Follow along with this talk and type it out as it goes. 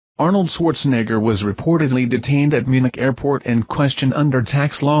Arnold Schwarzenegger was reportedly detained at Munich Airport and questioned under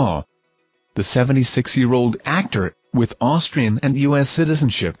tax law. The 76-year-old actor, with Austrian and U.S.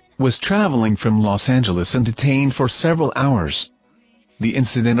 citizenship, was traveling from Los Angeles and detained for several hours. The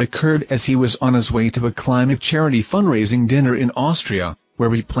incident occurred as he was on his way to a climate charity fundraising dinner in Austria,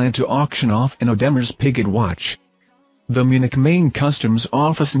 where he planned to auction off an Audemars Piguet watch. The Munich Main Customs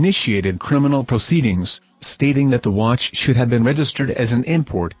Office initiated criminal proceedings, stating that the watch should have been registered as an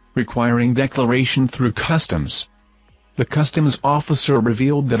import, requiring declaration through customs. The customs officer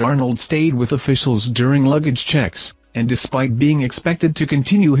revealed that Arnold stayed with officials during luggage checks, and despite being expected to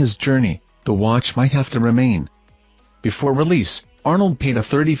continue his journey, the watch might have to remain. Before release, Arnold paid a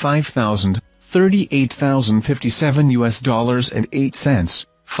 $38,057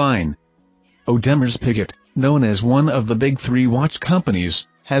 fine. Audemars Piguet, known as one of the big three watch companies,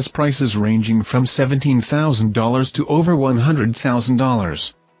 has prices ranging from $17,000 to over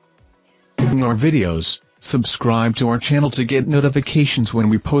 $100,000. Our videos, subscribe to our channel to get notifications when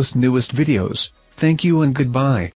we post newest videos. Thank you and goodbye.